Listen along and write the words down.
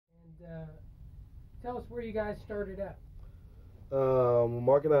tell us where you guys started out.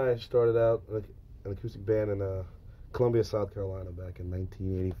 Mark and I started out like an acoustic band in Columbia, South Carolina back in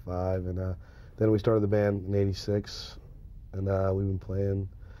 1985, and then we started the band in 86, and we've been playing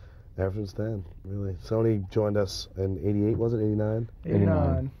ever since then, really. Sony joined us in 88, was it 89?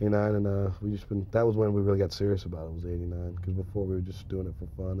 89. 89, and we just been, that was when we really got serious about it, was 89, because before we were just doing it for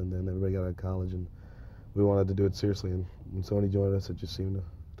fun, and then everybody got out of college, and we wanted to do it seriously, and when Sony joined us, it just seemed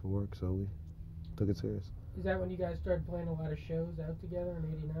to work, so we took it serious. Is that when you guys started playing a lot of shows out together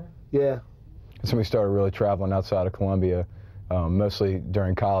in 89? Yeah. So we started really traveling outside of Columbia. Mostly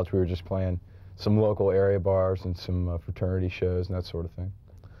during college, we were just playing some local area bars and some fraternity shows and that sort of thing.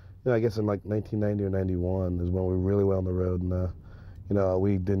 Yeah, I guess in like 1990 or 91 is when we really went on the road, and you know,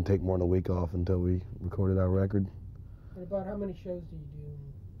 we didn't take more than a week off until we recorded our record. And about how many shows do you do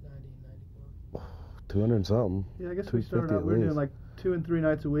in 90 and 94? 200 and something. Yeah, I guess we started out, we were least. doing like 2 and 3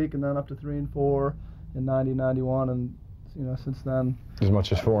 nights a week, and then up to 3 and 4 in 90, 91, and you know, since then. As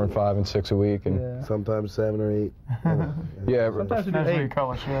much as 4 and 5 and 6 a week, and yeah. Sometimes 7 or 8. Yeah, sometimes we do 8.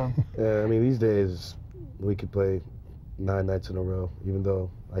 Call a show. Yeah, I mean, these days we could play 9 nights in a row, even though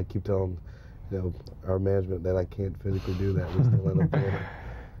I keep telling, you know, our management that I can't physically do that. We still end up doing it.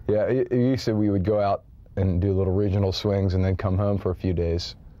 Yeah, it used to, we would go out and do little regional swings and then come home for a few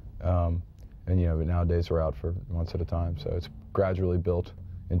days. And you know, but nowadays we're out for months at a time, so it's gradually built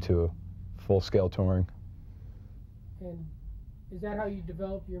into a full-scale touring. And is that how you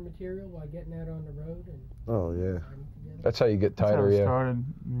develop your material, while getting out on the road? And Oh, yeah. That's how you get That's tighter, how it yeah. started.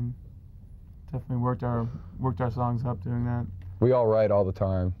 I mean, definitely worked our songs up doing that. We all write all the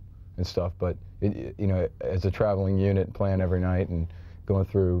time and stuff, but you know, as a traveling unit, playing every night and going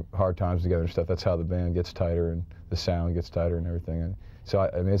through hard times together and stuff, that's how the band gets tighter and the sound gets tighter and everything. And so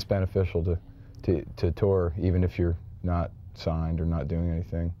I mean, it's beneficial to tour, even if you're not signed or not doing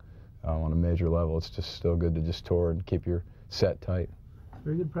anything on a major level. It's just still good to just tour and keep your set tight.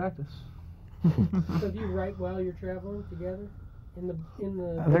 Very good practice. So do you write while you're traveling together?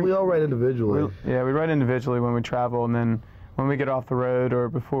 I think we all write individually. We write individually when we travel, and then when we get off the road or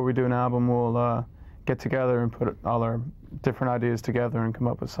before we do an album, we'll get together and put all our different ideas together and come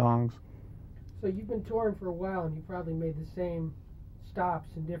up with songs. So you've been touring for a while, and you probably made the same stops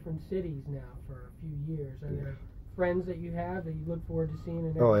in different cities now for a few years. Are there friends that you have that you look forward to seeing?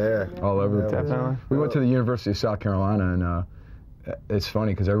 And Oh, yeah. All over the place. Definitely. We went to the University of South Carolina, and it's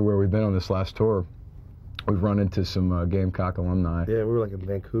funny because everywhere we've been on this last tour, we've run into some Gamecock alumni. Yeah, we were like in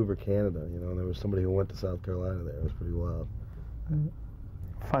Vancouver, Canada, you know, and there was somebody who went to South Carolina there. It was pretty wild.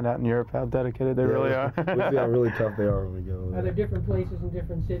 Find out in Europe how dedicated they really are. We see how really tough they are when we go Are there. there different places in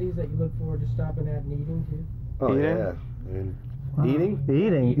different cities that you look forward to stopping at and eating too? Oh, Eating? yeah. I mean, eating?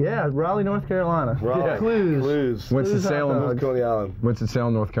 Eating, yeah, Raleigh, North Carolina. Raleigh. Yeah. Clues. Winston-Salem, Clues hot dogs. Coney Island.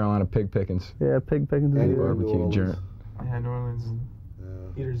 Winston-Salem, North Carolina, Pig Pickens. Yeah, Pig Pickens. And is good. barbecue New Orleans. joint. Yeah, New Orleans.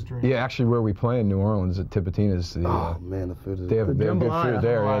 Eater's dream. Yeah, actually, where we play in New Orleans at Tipitina's, the Oh, man, the food is... they have good jambalaya. food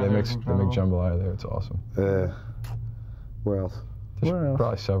there. Yeah, they make Jambalaya. jambalaya there. It's awesome. Where else? There's Where else?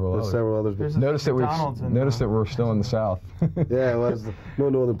 probably several There's others. several others. There's But a Notice that McDonald's in, that we're still in the South. yeah, it was. No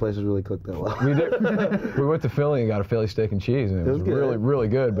northern places really cook that well. We did. We went to Philly and got a Philly steak and cheese, and it was good. really, really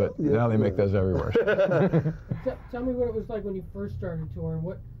good. But now they make those everywhere. Tell me what it was like when you first started touring.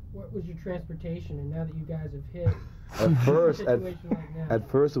 What was your transportation, and now that you guys have hit At first, a situation like now? At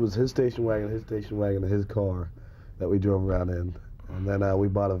first, it was his station wagon, and his car that we drove around in. And then we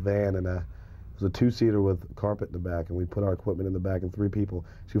bought a van, and it was a 2-seater with carpet in the back, and we put our equipment in the back, and 4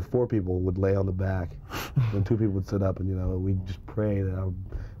 people would lay on the back, and 2 people would sit up, and, you know, we'd just pray that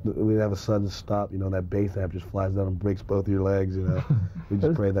we'd have a sudden stop, you know, and that bass amp just flies down and breaks both of your legs, you know. We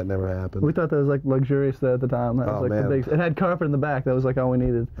just prayed that never happened. We thought that was like luxurious though at the time. That was Oh, like man. the big. It had carpet in the back. That was like all we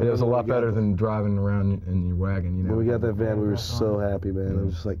needed. And it was a lot better than driving around in your wagon, you know. When we got that van, we were so happy, man. It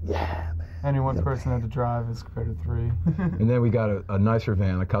was just like, yeah, man. Any one person had to drive as compared to 3. And then we got a nicer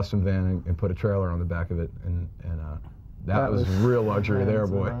van, a custom van, and put a trailer on the back of it, and that was real luxury there,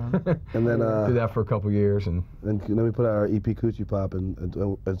 boy. And then Did that for a couple years, and then we put out our EP Coochie Pop,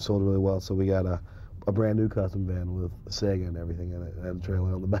 and it sold really well. So we got a brand new custom van with a Sega and everything in it, and a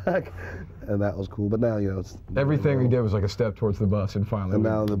trailer on the back, and that was cool. But now, you know, it's everything we did was like a step towards the bus, and finally. And we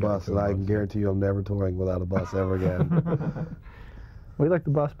now the got bus, to and a I can guarantee you, I'm never touring without a bus ever again. We like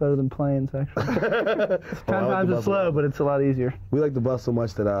the bus better than planes, actually. Sometimes it's slow, but it's a lot easier. We like the bus so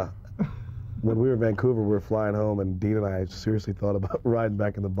much that when we were in Vancouver, we were flying home, and Dean and I seriously thought about riding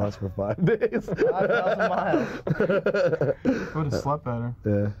back in the bus for 5 days. 5,000 miles. Would have slept better.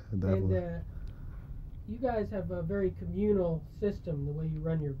 Yeah, definitely. And you guys have a very communal system, the way you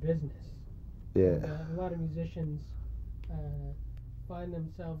run your business. Yeah. And, a lot of musicians find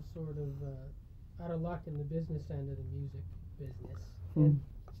themselves sort of out of luck in the business end of the music business. And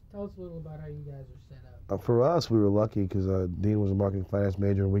tell us a little about how you guys are set up. For us, we were lucky because Dean was a marketing finance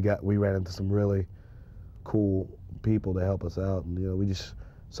major, and we ran into some really cool people to help us out. And we just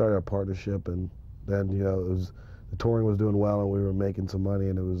started our partnership, and then the touring was doing well, and we were making some money,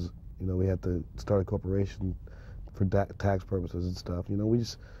 and it was we had to start a corporation for tax purposes and stuff. We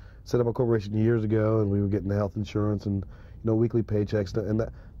just set up a corporation years ago, and we were getting the health insurance and weekly paychecks, and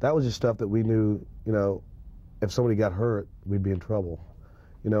that was just stuff that we knew. If somebody got hurt, we'd be in trouble.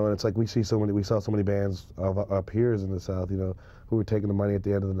 And it's like we saw so many bands of our peers in the South, who were taking the money at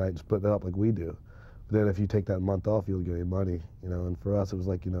the end of the night and splitting it up like we do. But then if you take that month off, you'll get your money, And for us, it was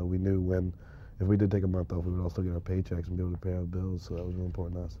like, we knew if we did take a month off, we would also get our paychecks and be able to pay our bills. So that was really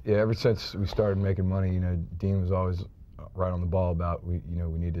important to us. Yeah, ever since we started making money, Dean was always right on the ball about we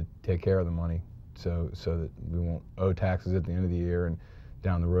need to take care of the money, so that we won't owe taxes at the end of the year and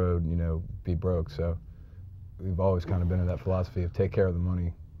down the road, be broke. So we've always kind of been in that philosophy of take care of the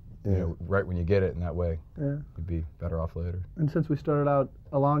money, right when you get it, and that way you'd be better off later. And since we started out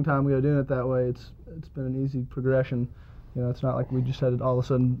a long time ago doing it that way, it's been an easy progression. It's not like we just all of a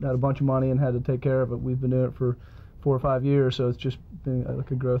sudden had a bunch of money and had to take care of it. We've been doing it for 4 or 5 years, so it's just been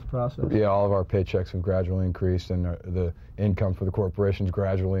like a growth process. Yeah, all of our paychecks have gradually increased, and the income for the corporation's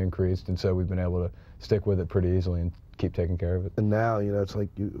gradually increased, and so we've been able to stick with it pretty easily and keep taking care of it. And now, it's like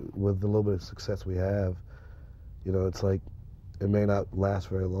with the little bit of success we have, it's like it may not last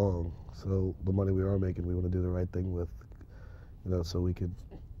very long. So the money we are making, we want to do the right thing with, so we could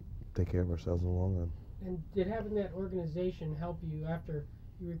take care of ourselves in the long run. And did having that organization help you after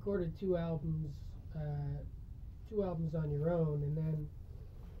you recorded 2 albums on your own, and then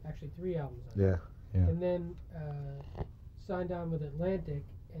actually 3 albums on your own, and then signed on with Atlantic?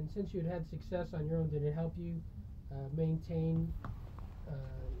 And since you had success on your own, did it help you maintain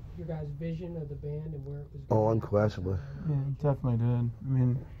your guys' vision of the band and where it was going? Oh, unquestionably. Yeah, it definitely did. I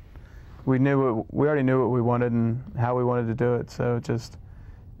mean, we already knew what we wanted and how we wanted to do it, so just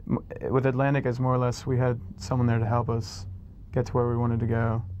with Atlantic, it's more or less we had someone there to help us get to where we wanted to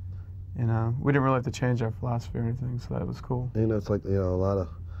go. We didn't really have to change our philosophy or anything, so that was cool. It's like a lot of,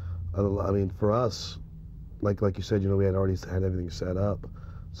 I mean, for us, like you said, we had already had everything set up.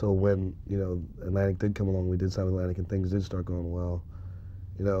 So when Atlantic did come along, we did sign with Atlantic, and things did start going well.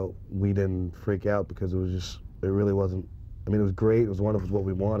 We didn't freak out because it really wasn't. I mean, it was great. It was wonderful. It was what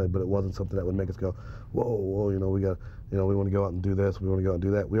we wanted, but it wasn't something that would make us go, whoa, we want to go out and do this. We want to go out and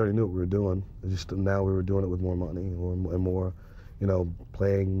do that. We already knew what we were doing. It's just now we were doing it with more money and more,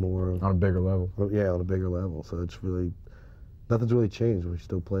 playing more. On a bigger level. Yeah, on a bigger level. So it's really, nothing's really changed. We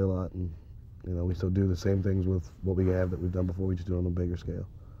still play a lot, and, we still do the same things with what we have that we've done before. We just do it on a bigger scale.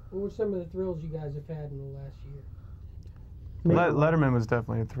 What were some of the thrills you guys have had in the last year? Letterman was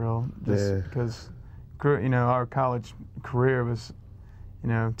definitely a thrill, just because, our college career was,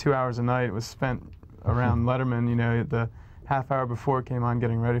 2 hours a night was spent around Letterman. The half hour before it came on,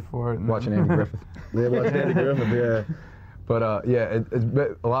 getting ready for it. And watching Andy Griffith. Yeah, watching Andy Griffith, yeah. But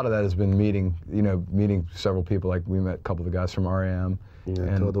a lot of that has been meeting several people. Like we met a couple of the guys from R.E.M. Yeah,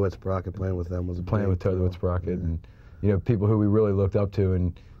 and Hootie the Blowfish playing with them was a playing with Hootie the Blowfish, and people who we really looked up to,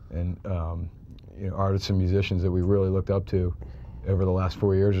 and artists and musicians that we really looked up to over the last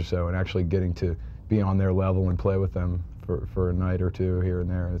 4 years or so, and actually getting to be on their level and play with them for a night or two here and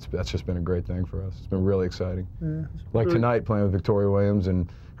there. That's just been a great thing for us. It's been really exciting. Yeah, like tonight, playing with Victoria Williams and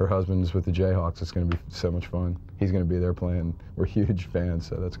her husband's with the Jayhawks. It's going to be so much fun. He's going to be there playing. We're huge fans,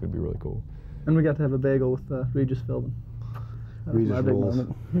 so that's going to be really cool. And we got to have a bagel with Regis Philbin. Regis rules.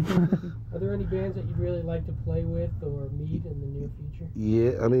 Are there any bands that you'd really like to play with or meet in the near future?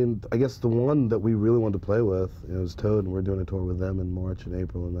 Yeah, I mean, I guess the one that we really wanted to play with is Toad, and we're doing a tour with them in March and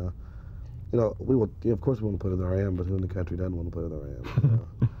April, and we will. Of course, we want to play with R.E.M., but who in the country doesn't want to play with R.E.M.?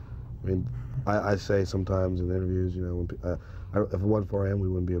 I mean, I say sometimes in interviews, when if it wasn't for R.E.M., we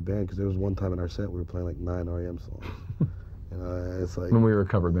wouldn't be a band, because there was one time in our set we were playing like 9 R.E.M. songs. It's like when we were a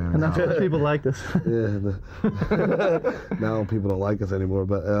cover band. And that's why people liked us. Yeah. Now people don't like us anymore,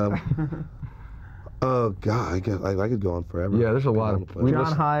 but oh God, I could go on forever. Yeah, there's a lot of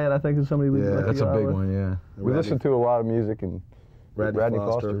John Hyatt, I think, is somebody we like. That's a big one. Yeah, we listen to a lot of music, and Radney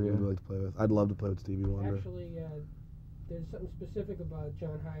Foster we'd like to play with. I'd love to play with Stevie Wonder. Actually, there's something specific about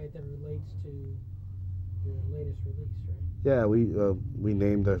John Hyatt that relates to your latest release, right? Yeah, we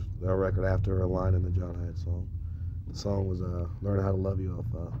named our record after a line in the John Hyatt song. The song was "Learn How to Love You"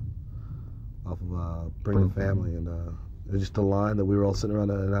 off of Bring the Family, and it was just a line that we were all sitting around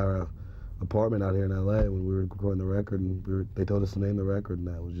in our apartment out here in L.A. when we were recording the record, and they told us to name the record, and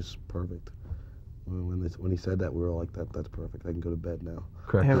that was just perfect. When he said that, we were all like, that's perfect. I can go to bed now.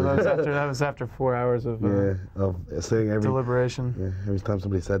 Correct. Yeah, that was after 4 hours of saying every deliberation. Yeah, every time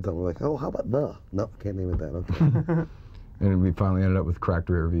somebody said something, we're like, oh, how about the? Nope, can't name it that. Okay. And we finally ended up with cracked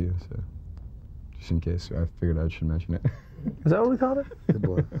rear view, so just in case, I figured I should mention it. Is that what we called it? Good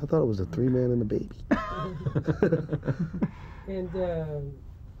boy. I thought it was a 3-man and a baby. And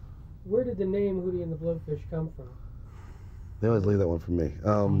where did the name Hootie and the Blowfish come from? They always leave that one for me.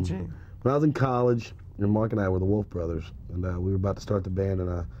 When I was in college, Mark and I were the Wolf Brothers, and we were about to start the band. And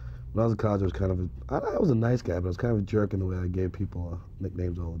when I was in college, I was kind of I was a nice guy, but I was kind of a jerk in the way I gave people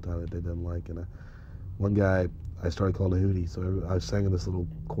nicknames all the time that they didn't like. And one guy I started calling him Hootie, so I sang in this little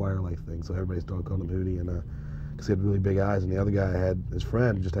choir-like thing, so everybody started calling him Hootie, and because he had really big eyes, and the other guy his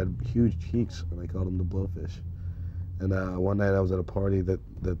friend just had huge cheeks, and I called him the Blowfish. And one night I was at a party that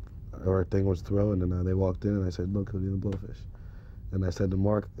our thing was throwing, and they walked in, and I said, look, Hootie and the Blowfish. And I said to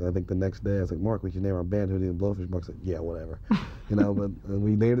Mark, I think the next day, I was like, Mark, we should name our band Hootie and the Blowfish. Mark said, yeah, whatever. But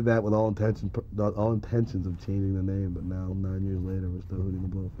we named it that with all intentions of changing the name, but now 9 years later, we're still Hootie and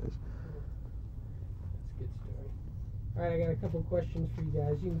the Blowfish. That's a good story. All right, I got a couple of questions for you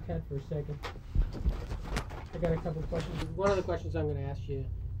guys. You can cut for a second. I got a couple of questions. One of the questions I'm going to ask you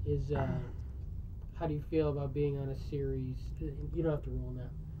is, how do you feel about being on a series? You don't have to roll now.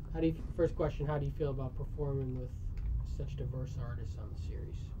 First question, how do you feel about performing with such diverse artists on the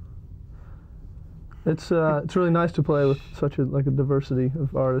series? It's really nice to play with such a diversity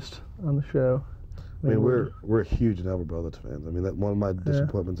of artists on the show. I mean, we're huge Neville Brothers fans. I mean, one of my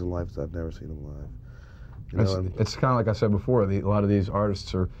disappointments in life is I've never seen them live. It's kind of like I said before. A lot of these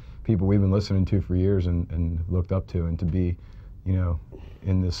artists are people we've been listening to for years and looked up to, and to be,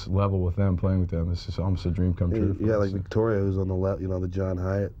 in this level with them, playing with them, it's just almost a dream come true. Yeah, like Victoria, who's on the John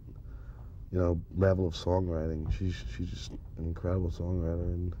Hyatt, level of songwriting. She's just an incredible songwriter,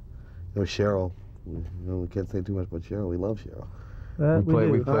 and Cheryl. We can't say too much about Cheryl. We love Cheryl.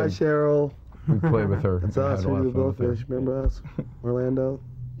 We Hi, Cheryl. We played with her. That's us, Hootie the Blowfish. Remember us, Orlando?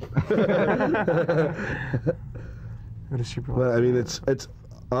 What is she? But I mean, it's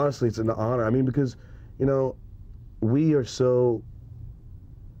honestly, it's an honor. I mean, because we are so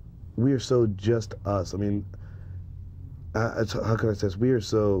just us. I mean, how can I say this? We are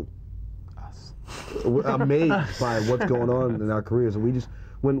so amazed by what's going on in our careers, and we just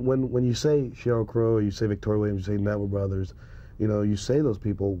when you say Sheryl Crow or you say Victoria Williams, you say Neville Brothers, you say those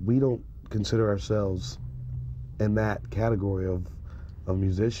people, we don't consider ourselves in that category of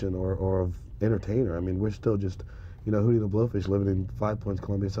musician or of entertainer. I mean, we're still just Hootie the Blowfish living in 5 Points,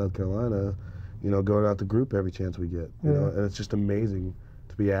 Columbia, South Carolina, going out the group every chance we get, and it's just amazing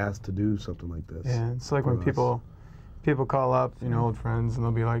to be asked to do something like this. Yeah, it's like when people call up, old friends, and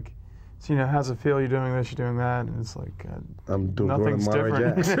they'll be like, so, how's it feel? You're doing this, you're doing that, and it's like I'm doing nothing's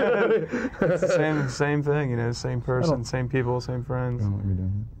different. It's the same thing, same person, same people, same friends.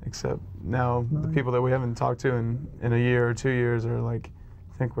 Except now the people that we haven't talked to in a year or 2 years are like,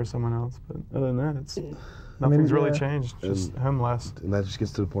 think we're someone else. But other than that, nothing's really changed. Just homeless. And that just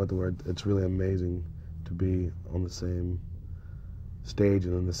gets to the point where it's really amazing to be on the same stage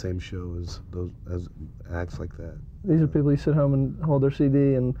and in the same show as acts like that. These are people who sit home and hold their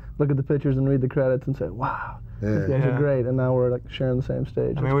CD and look at the pictures and read the credits and say, wow, these guys are great, and now we're sharing the same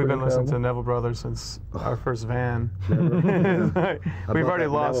stage. I mean, we've been listening to Neville Brothers since our first van. We've already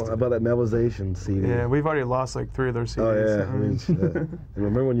lost. How about that Nevilleization CD? Yeah, we've already lost 3 of their CDs. Oh, yeah. And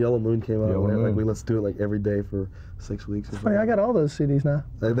remember when Yellow Moon came out? We let's do it every day for 6 weeks. It's funny, I got all those CDs now.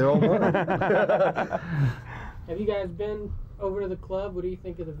 They're all mine. Have you guys been over to the club? What do you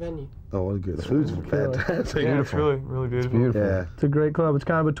think of the venue? Oh, what a good! The food's fantastic. Yeah, it's really, really beautiful. It's beautiful. Yeah. It's a great club. It's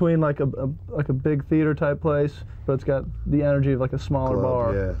kind of between a big theater type place, but it's got the energy of a smaller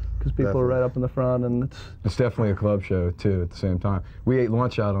bar. Yeah. Because people are right up in the front, and it's definitely a club show too. At the same time, we ate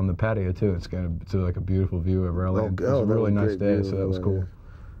lunch out on the patio too. It's a beautiful view over LA. It was a really nice day, so that was cool.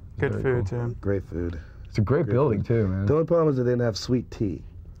 Good food too. Great food. It's a great building too, man. The only problem is they didn't have sweet tea,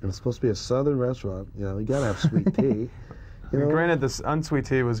 and it's supposed to be a southern restaurant. You gotta have sweet tea. Granted, this unsweet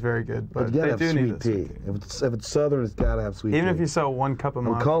tea was very good, but they do need the sweet tea. If it's southern, it's got to have sweet tea. Even if you sell 1 cup a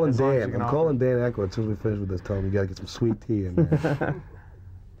month. I'm calling Dan Eckler as soon as we finish with this. Tell him you got to get some sweet tea in there.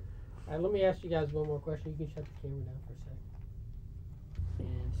 All right, let me ask you guys one more question. You can shut the camera down for a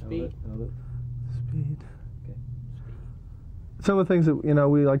second. And speed. Speed. Okay. Speed. Some of the things that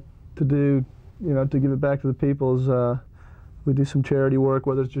we like to do, to give it back to the people is we do some charity work,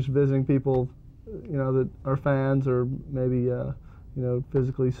 whether it's just visiting people that are fans or maybe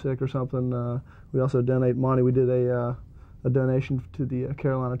physically sick or something. We also donate money. We did a donation to the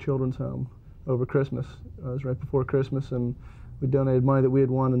Carolina Children's Home over Christmas. It was right before Christmas, and we donated money that we had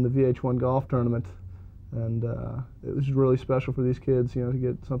won in the VH1 golf tournament and it was really special for these kids, to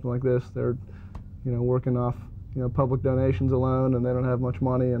get something like this. They're, working off, public donations alone, and they don't have much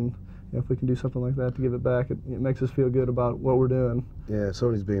money, and if we can do something like that to give it back, it makes us feel good about what we're doing. Yeah,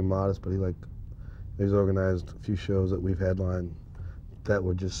 somebody's being modest, but he's organized a few shows that we've headlined that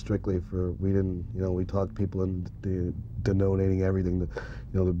were just strictly for, we didn't, we talked people into donating everything,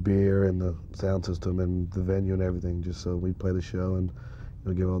 the beer and the sound system and the venue and everything, just so we play the show and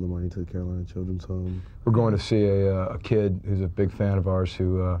give all the money to the Carolina Children's Home. We're going to see a kid who's a big fan of ours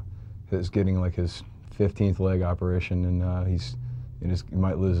who is getting like his 15th leg operation, and he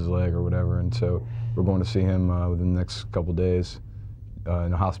might lose his leg or whatever, and so we're going to see him within the next couple days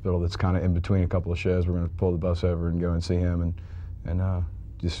in a hospital that's kind of in between a couple of shows. We're going to pull the bus over and go and see him, and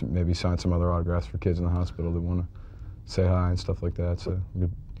just maybe sign some other autographs for kids in the hospital that want to say hi and stuff like that. So we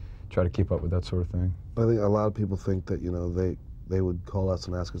try to keep up with that sort of thing. I think a lot of people think that they would call us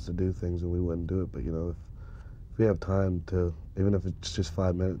and ask us to do things and we wouldn't do it. But if we have time to, even if it's just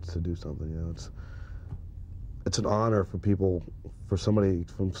 5 minutes to do something, it's an honor for people, for somebody,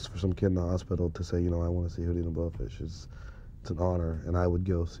 for some kid in the hospital to say, I want to see Hootie the Blowfish. It's an honor, and I would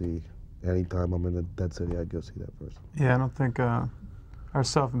go see. Anytime I'm in that city, I'd go see that person. Yeah, I don't think our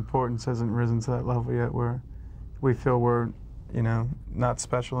self-importance hasn't risen to that level yet where we feel we're, not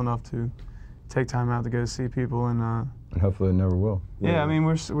special enough to take time out to go see people, and hopefully it never will. Yeah, I mean,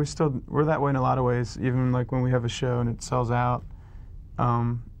 we're that way in a lot of ways. Even like when we have a show and it sells out,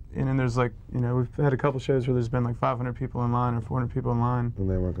 and then there's we've had a couple shows where there's been like 500 people in line or 400 people in line. And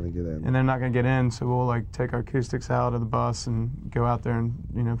they weren't going to get in. And they're not going to get in, so we'll take our acoustics out of the bus and go out there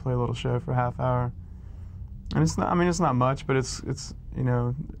and play a little show for a half hour. And it's not, I mean, it's not much, but it's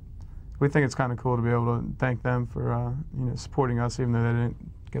we think it's kind of cool to be able to thank them for supporting us, even though they didn't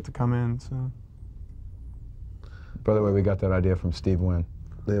get to come in. So. By the way, we got that idea from Steve Wynn.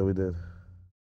 Yeah, we did.